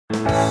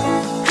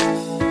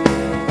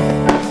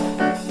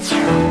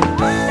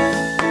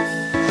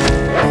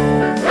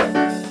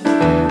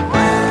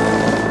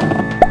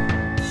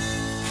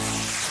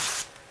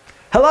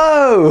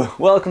Hello!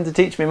 Welcome to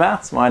Teach Me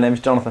Maths. My name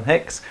is Jonathan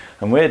Hicks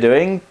and we're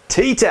doing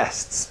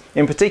t-tests.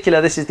 In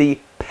particular, this is the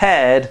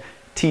paired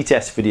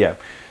t-test video.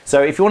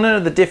 So if you want to know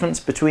the difference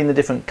between the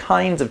different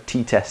kinds of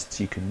t-tests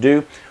you can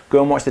do,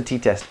 go and watch the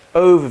t-test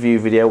overview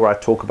video where I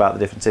talk about the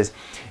differences.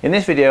 In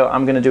this video,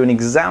 I'm going to do an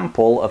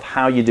example of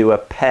how you do a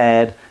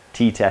paired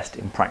t-test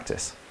in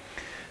practice.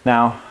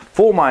 Now,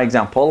 for my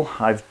example,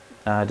 I've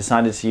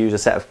decided to use a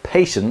set of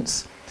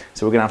patients.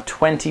 So we're going to have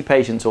 20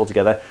 patients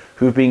altogether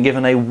who've been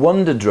given a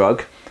wonder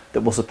drug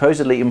that will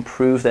supposedly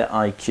improve their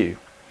IQ.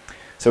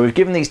 So we've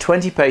given these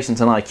 20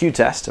 patients an IQ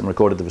test and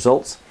recorded the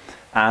results,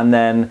 and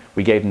then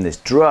we gave them this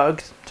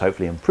drug to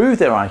hopefully improve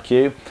their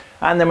IQ,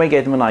 and then we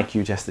gave them an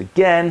IQ test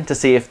again to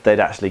see if they'd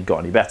actually got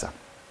any better.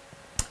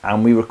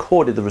 And we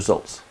recorded the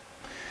results.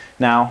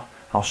 Now,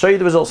 I'll show you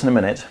the results in a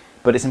minute,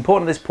 but it's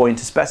important at this point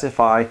to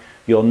specify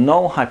your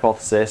null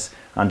hypothesis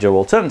and your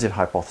alternative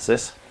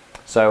hypothesis.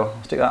 So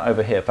I'll stick that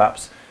over here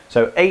perhaps.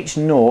 So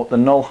H0, the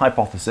null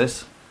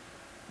hypothesis,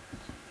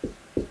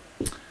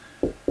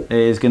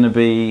 is going to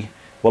be,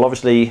 well,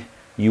 obviously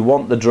you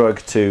want the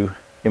drug to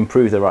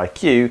improve their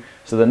IQ,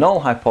 so the null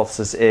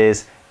hypothesis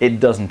is it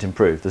doesn't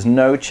improve. There's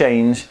no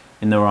change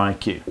in their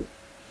IQ.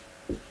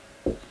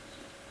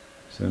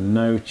 So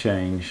no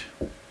change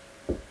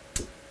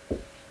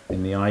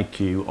in the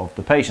IQ of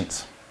the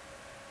patients.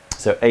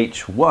 So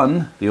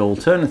H1, the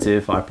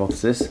alternative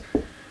hypothesis,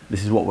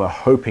 this is what we're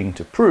hoping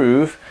to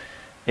prove,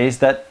 is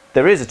that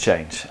there is a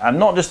change, and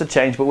not just a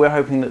change, but we're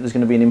hoping that there's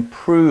going to be an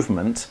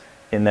improvement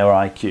in their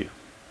IQ.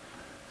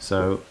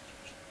 So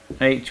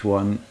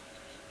H1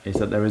 is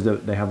that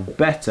they have a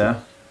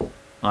better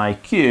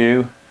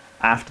IQ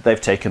after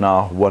they've taken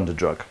our wonder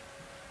drug.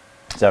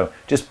 So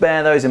just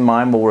bear those in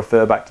mind, we'll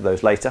refer back to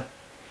those later.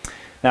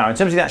 Now in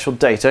terms of the actual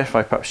data, if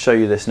I perhaps show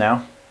you this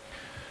now.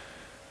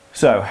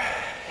 So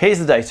here's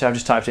the data, I've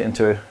just typed it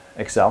into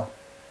Excel.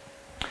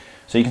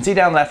 So you can see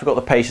down left we've got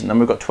the patient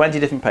number, we've got 20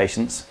 different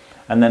patients.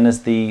 And then there's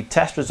the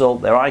test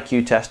result, their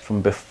IQ test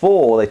from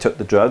before they took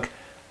the drug,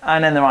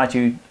 and then their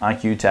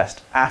IQ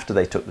test after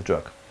they took the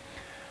drug.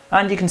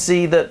 And you can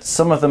see that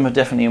some of them have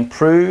definitely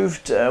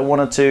improved, one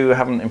or two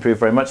haven't improved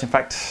very much. In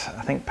fact,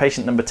 I think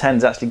patient number 10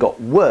 has actually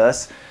got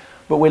worse,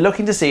 but we're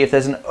looking to see if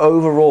there's an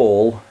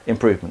overall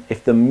improvement.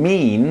 If the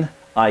mean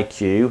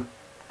IQ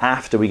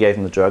after we gave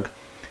them the drug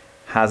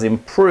has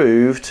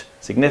improved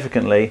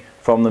significantly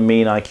from the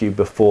mean IQ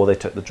before they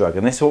took the drug.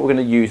 And this is what we're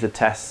going to use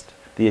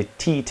the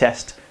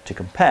t-test to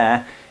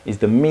compare, is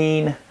the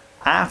mean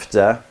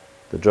after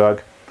the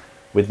drug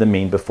with the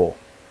mean before.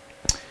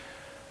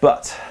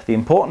 But the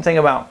important thing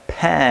about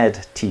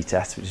paired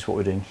t-tests, which is what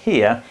we're doing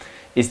here,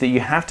 is that you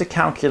have to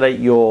calculate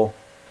your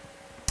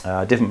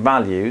different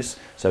values,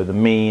 so the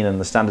mean and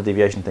the standard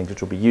deviation things,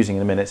 which we'll be using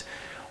in a minute,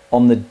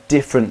 on the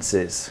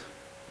differences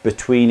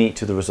between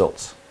each of the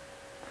results.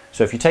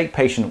 So if you take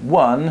patient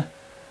 1,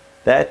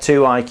 their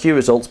 2 IQ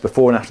results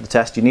before and after the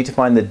test, you need to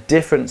find the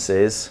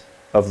differences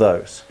of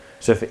those.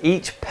 So for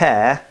each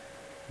pair,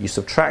 you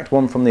subtract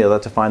one from the other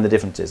to find the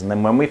differences. And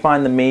then when we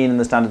find the mean and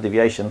the standard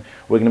deviation,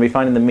 we're going to be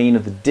finding the mean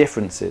of the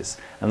differences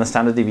and the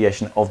standard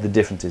deviation of the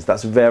differences.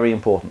 That's very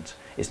important.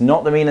 It's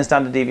not the mean and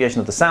standard deviation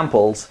of the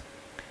samples,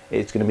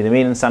 it's going to be the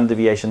mean and standard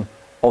deviation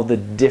of the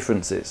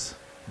differences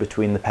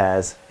between the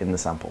pairs in the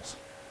samples.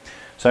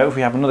 So if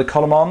we have another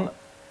column on,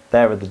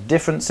 there are the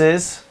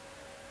differences.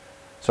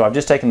 So I've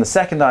just taken the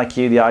second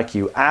IQ, the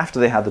IQ after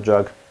they had the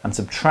drug, and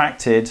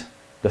subtracted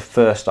the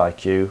first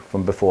IQ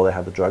from before they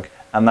had the drug,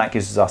 and that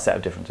gives us our set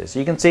of differences. So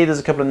you can see there's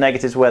a couple of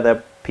negatives where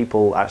the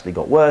people actually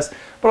got worse,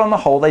 but on the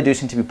whole they do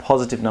seem to be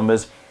positive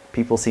numbers.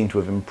 People seem to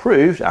have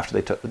improved after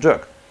they took the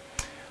drug.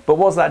 But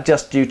was that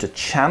just due to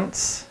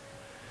chance?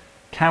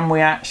 Can we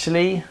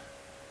actually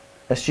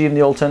assume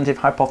the alternative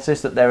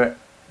hypothesis that they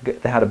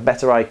had a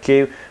better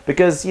IQ?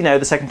 Because, you know,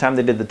 the second time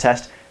they did the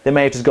test, they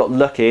may have just got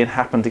lucky and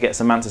happened to get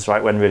some answers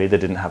right when really they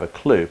didn't have a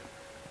clue.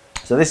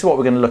 So this is what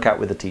we're going to look at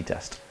with the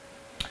t-test.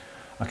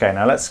 Okay,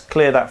 now let's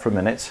clear that for a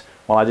minute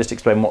while I just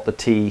explain what the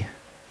t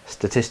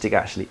statistic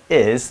actually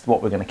is,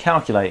 what we're going to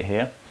calculate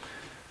here.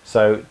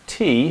 So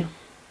t,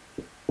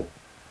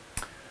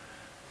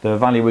 the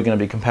value we're going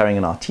to be comparing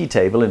in our t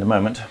table in a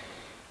moment,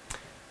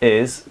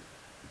 is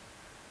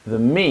the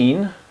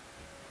mean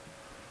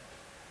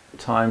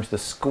times the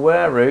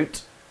square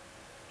root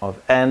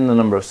of n, the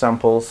number of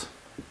samples,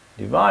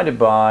 divided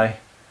by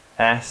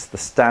s, the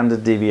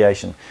standard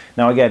deviation.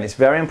 Now again, it's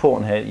very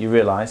important here you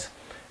realise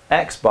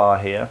x bar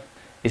here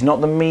is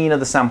not the mean of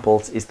the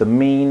samples, it's the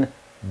mean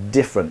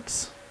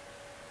difference.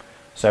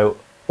 So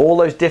all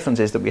those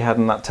differences that we had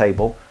in that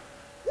table,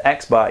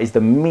 x bar is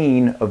the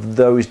mean of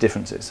those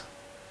differences.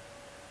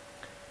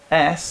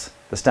 S,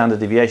 the standard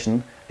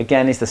deviation,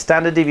 again is the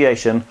standard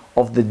deviation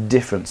of the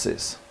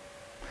differences.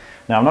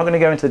 Now I'm not going to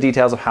go into the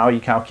details of how you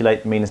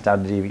calculate the mean and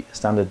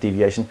standard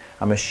deviation.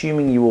 I'm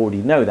assuming you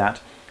already know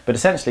that, but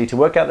essentially to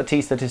work out the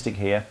t statistic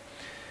here,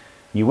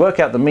 You work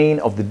out the mean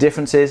of the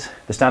differences,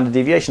 the standard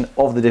deviation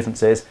of the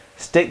differences,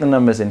 stick the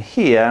numbers in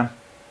here,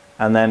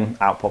 and then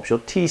out pops your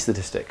t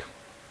statistic.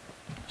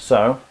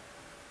 So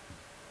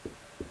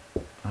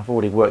I've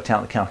already worked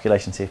out the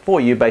calculations here for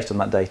you based on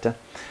that data.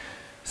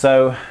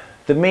 So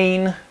the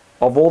mean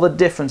of all the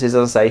differences,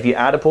 as I say, if you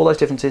add up all those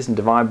differences and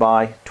divide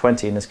by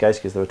 20 in this case,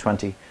 because there were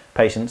 20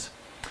 patients,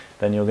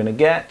 then you're going to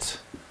get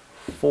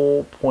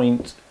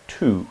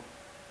 4.2.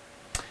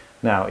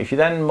 Now, if you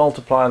then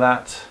multiply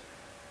that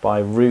by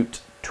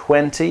root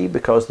 20,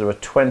 because there are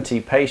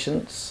 20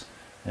 patients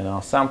in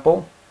our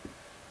sample,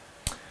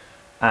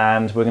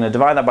 and we're going to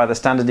divide that by the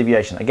standard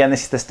deviation. Again,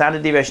 this is the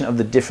standard deviation of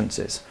the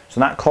differences. So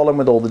in that column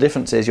with all the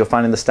differences, you're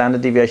finding the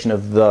standard deviation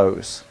of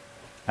those.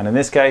 And in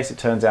this case, it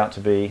turns out to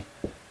be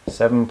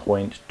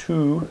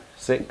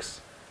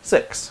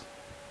 7.266.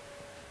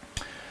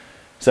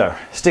 So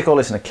stick all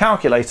this in a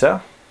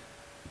calculator,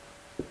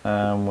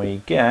 and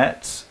we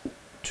get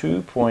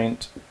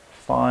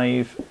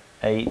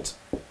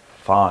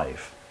 2.585.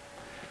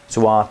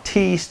 So our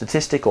t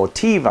statistic, or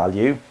t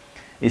value,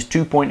 is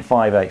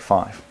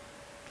 2.585.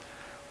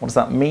 What does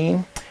that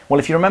mean? Well,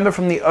 if you remember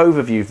from the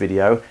overview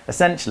video,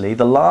 essentially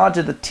the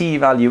larger the t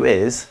value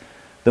is,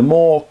 the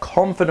more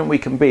confident we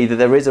can be that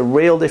there is a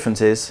real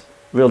difference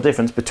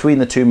between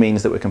the two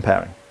means that we're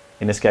comparing.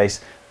 In this case,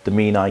 the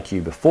mean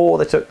IQ before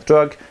they took the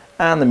drug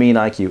and the mean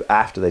IQ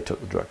after they took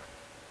the drug.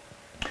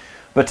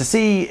 But to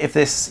see if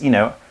this,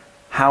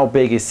 how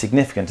big is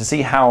significant, to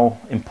see how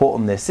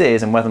important this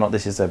is and whether or not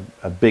this is a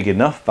big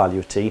enough value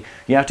of t,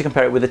 you have to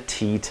compare it with a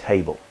t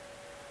table.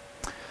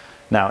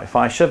 Now, if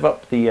I shove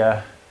up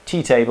the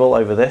t table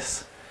over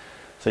this,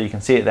 so you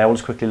can see it there, we'll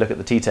just quickly look at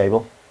the t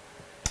table.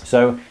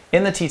 So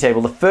in the t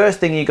table, the first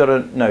thing you've got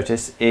to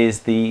notice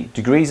is the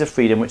degrees of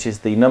freedom, which is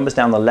the numbers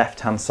down the left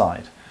hand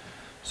side.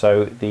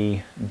 So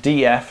the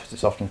df, as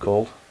it's often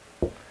called,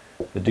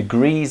 the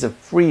degrees of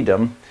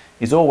freedom,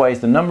 is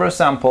always the number of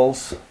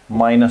samples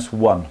minus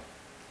 1.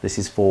 This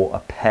is for a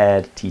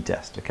paired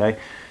t-test, okay?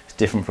 It's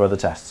different for other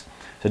tests.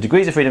 So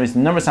degrees of freedom is the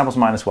number of samples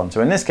minus 1. So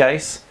in this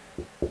case,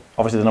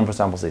 obviously the number of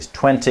samples is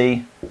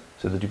 20,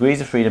 so the degrees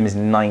of freedom is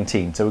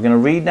 19. So we're going to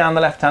read down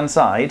the left-hand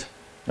side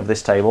of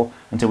this table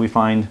until we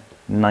find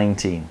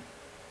 19.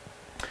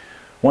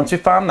 Once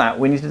we've found that,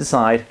 we need to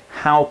decide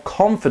how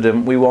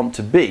confident we want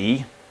to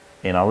be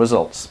in our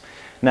results.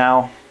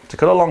 Now, to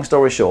cut a long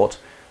story short,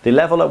 the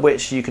level at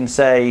which you can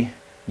say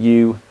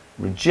you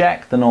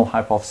reject the null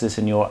hypothesis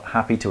and you're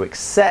happy to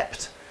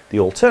accept the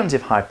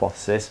alternative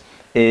hypothesis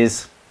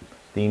is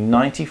the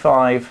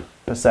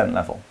 95%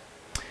 level.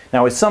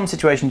 Now, with some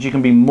situations you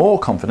can be more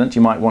confident.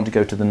 You might want to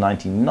go to the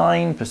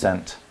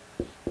 99%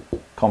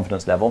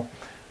 confidence level,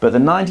 but the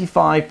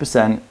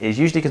 95% is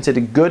usually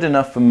considered good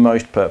enough for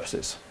most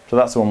purposes. So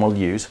that's the one we'll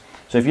use.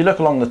 So if you look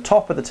along the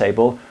top of the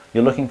table,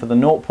 you're looking for the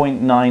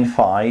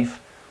 0.95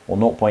 or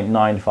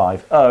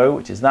 0.950,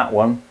 which is that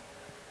one,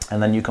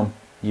 and then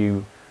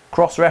you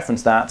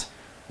cross-reference that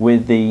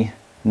with the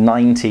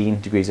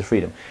 19 degrees of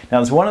freedom. Now,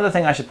 there's one other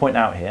thing I should point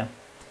out here,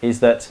 is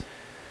that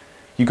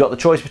you've got the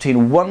choice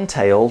between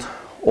one-tailed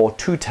or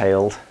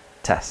two-tailed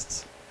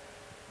tests.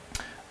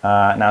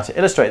 Now, to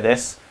illustrate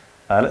this,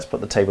 let's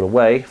put the table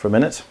away for a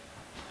minute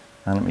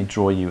and let me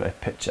draw you a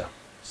picture.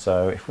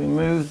 So if we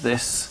move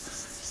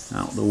this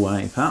out of the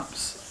way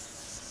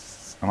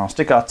perhaps, and I'll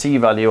stick our t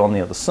value on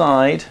the other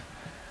side.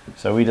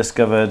 So we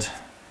discovered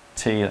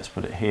t, let's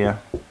put it here,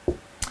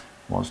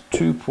 was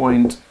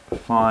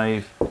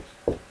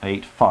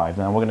 2.585.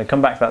 Now we're going to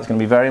come back to that, it's going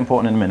to be very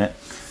important in a minute,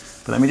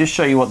 but let me just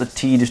show you what the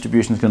t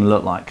distribution is going to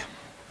look like.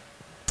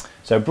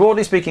 So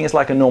broadly speaking, it's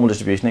like a normal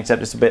distribution,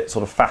 except it's a bit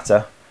sort of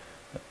fatter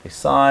at the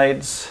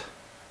sides,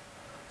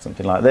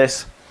 something like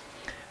this.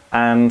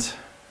 And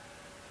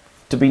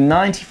to be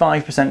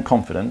 95%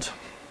 confident,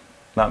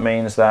 that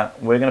means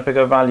that we're going to pick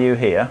a value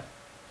here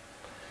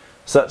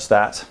such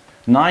that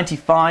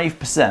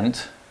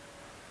 95%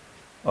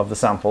 of the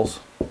samples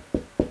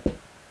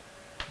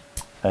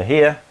are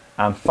here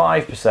and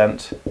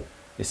 5%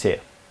 is here.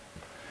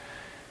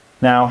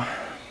 Now,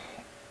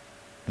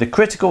 the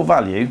critical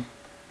value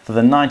for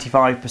the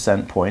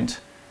 95% point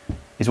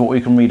is what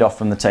we can read off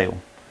from the table.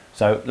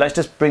 So let's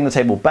just bring the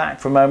table back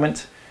for a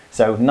moment.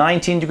 So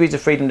 19 degrees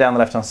of freedom down the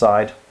left hand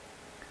side,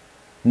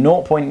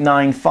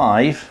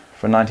 0.95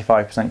 for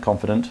 95%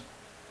 confident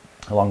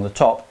along the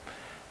top.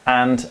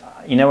 And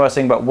you know what I was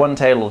saying about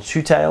one-tailed or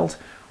two-tailed?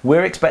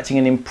 We're expecting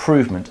an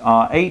improvement.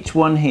 Our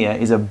H1 here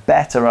is a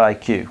better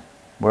IQ.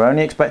 We're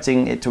only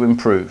expecting it to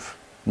improve.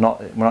 We're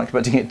not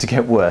expecting it to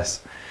get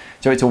worse.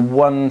 So it's a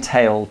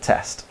one-tailed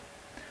test.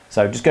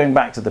 So just going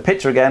back to the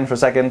picture again for a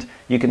second,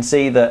 you can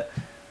see that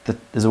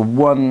there's a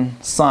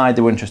one side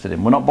that we're interested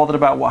in. We're not bothered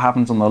about what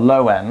happens on the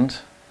low end.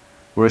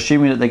 We're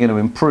assuming that they're going to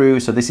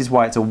improve, so this is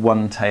why it's a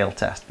one-tailed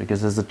test,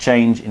 because there's a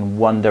change in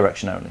one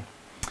direction only.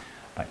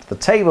 Back to the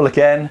table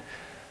again.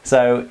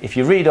 So if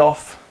you read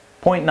off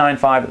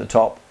 0.95 at the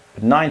top,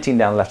 19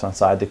 down the left-hand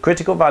side, the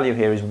critical value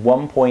here is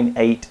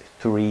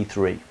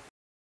 1.833.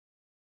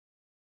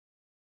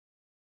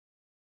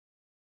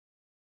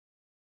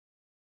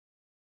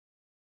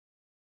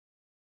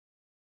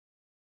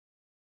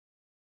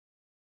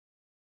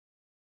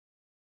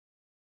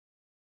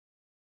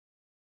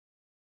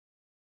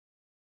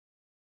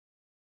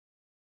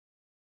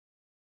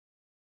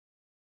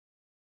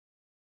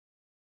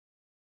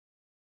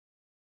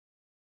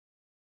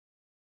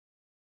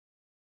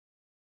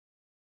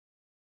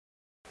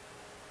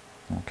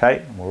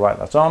 Okay, we'll write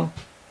that on.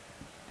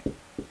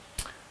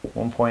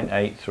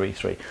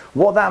 1.833.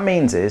 What that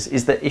means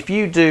is that if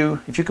you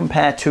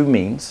compare two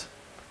means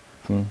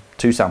from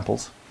two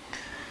samples,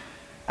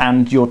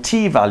 and your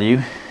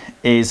t-value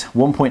is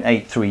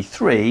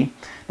 1.833,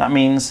 that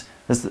means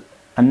there's a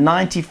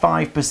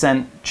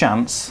 95%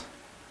 chance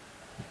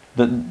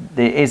that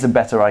there is a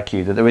better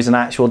IQ, that there is an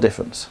actual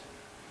difference.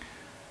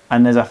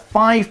 And there's a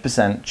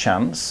 5%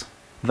 chance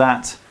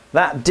that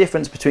that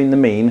difference between the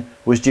mean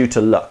was due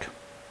to luck.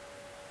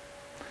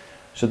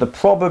 So the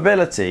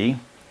probability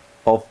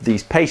of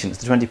these patients,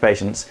 the 20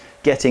 patients,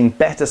 getting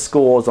better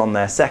scores on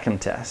their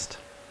second test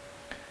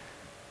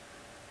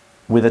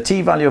with a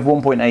t-value of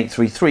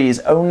 1.833 is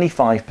only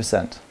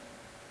 5%.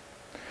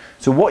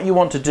 So what you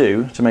want to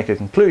do to make a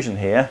conclusion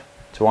here,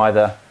 to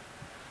either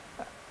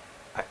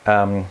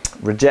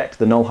reject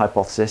the null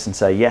hypothesis and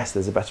say yes,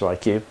 there's a better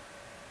IQ,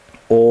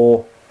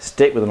 or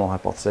stick with the null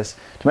hypothesis,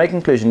 to make a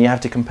conclusion you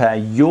have to compare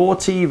your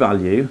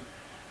t-value,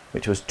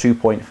 which was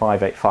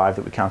 2.585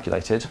 that we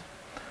calculated,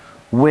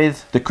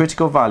 with the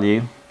critical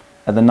value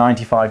at the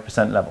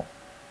 95% level.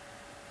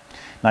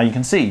 Now you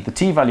can see the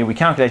t-value we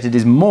calculated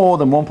is more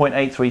than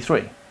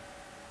 1.833.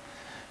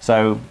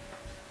 So,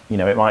 you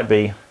know, it might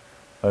be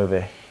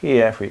over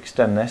here. If we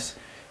extend this,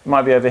 it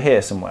might be over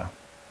here somewhere.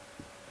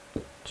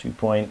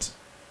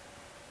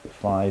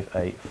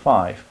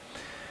 2.585.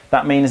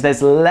 That means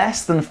there's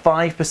less than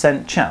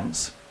 5%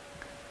 chance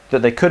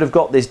that they could have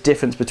got this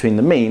difference between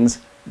the means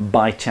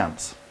by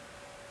chance.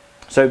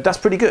 So that's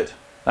pretty good.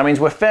 That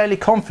means we're fairly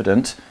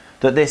confident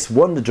that this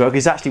wonder drug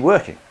is actually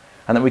working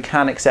and that we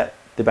can accept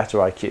the better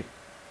IQ.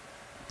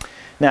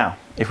 Now,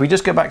 if we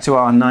just go back to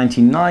our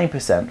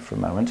 99% for a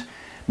moment,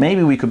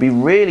 maybe we could be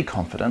really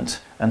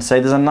confident and say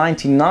there's a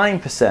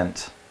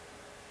 99%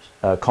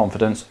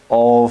 confidence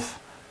of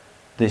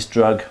this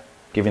drug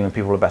giving the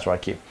people a better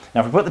IQ.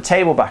 Now, if we put the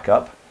table back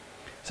up,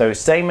 so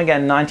same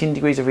again, 19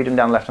 degrees of freedom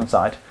down the left-hand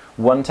side,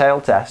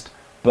 one-tail test,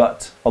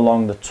 but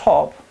along the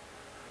top,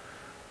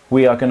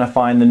 we are going to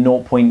find the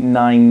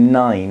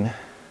 0.99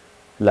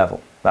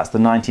 level. That's the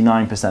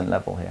 99%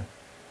 level here.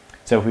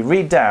 So if we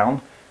read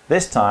down,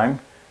 this time,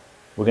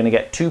 we're going to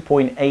get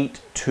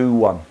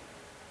 2.821.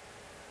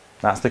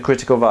 That's the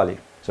critical value.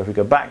 So if we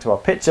go back to our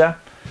picture,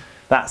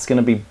 that's going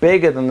to be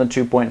bigger than the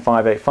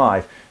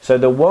 2.585. So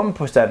the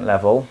 1%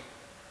 level,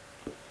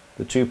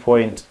 the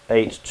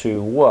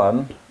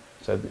 2.821,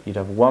 so you'd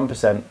have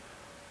 1%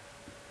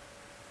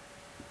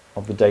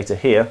 of the data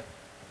here.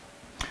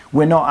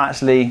 We're not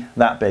actually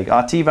that big.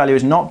 Our t-value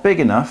is not big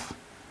enough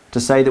to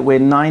say that we're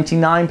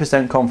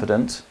 99%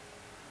 confident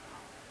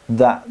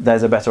that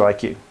there's a better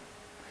IQ.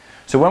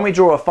 So when we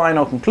draw a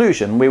final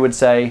conclusion, we would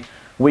say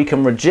we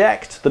can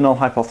reject the null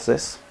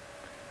hypothesis.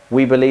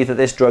 We believe that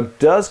this drug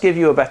does give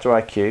you a better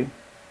IQ,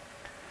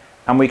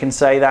 and we can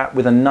say that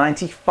with a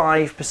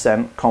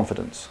 95%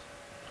 confidence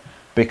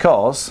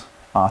because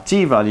our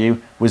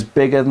t-value was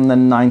bigger than the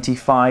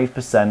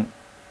 95%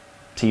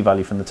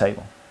 t-value from the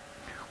table.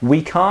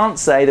 We can't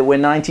say that we're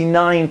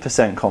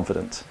 99%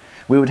 confident.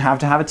 We would have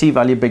to have a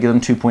t-value bigger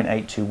than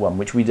 2.821,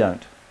 which we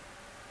don't.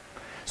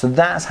 So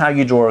that's how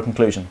you draw a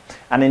conclusion.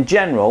 And in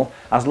general,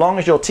 as long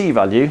as your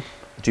t-value,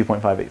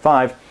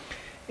 2.585,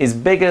 is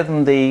bigger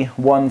than the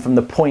one from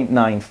the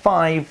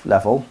 0.95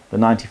 level, the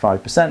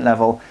 95%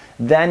 level,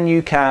 then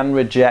you can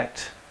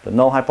reject the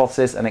null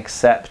hypothesis and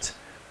accept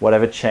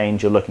whatever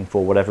change you're looking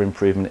for, whatever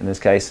improvement, in this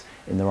case,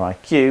 in their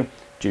IQ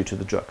due to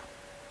the drug.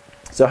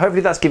 So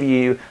hopefully that's given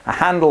you a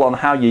handle on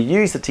how you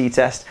use the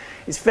t-test.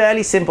 It's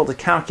fairly simple to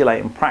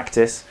calculate and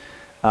practice,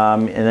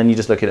 and then you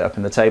just look it up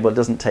in the table. It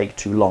doesn't take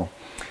too long.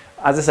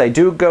 As I say,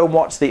 do go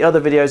watch the other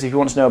videos if you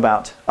want to know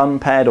about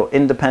unpaired or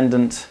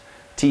independent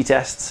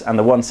t-tests and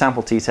the one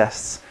sample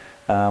t-tests,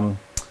 but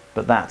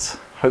that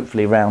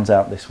hopefully rounds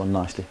out this one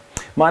nicely.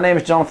 My name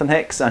is Jonathan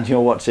Hicks and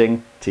you're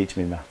watching Teach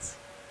Me Maths.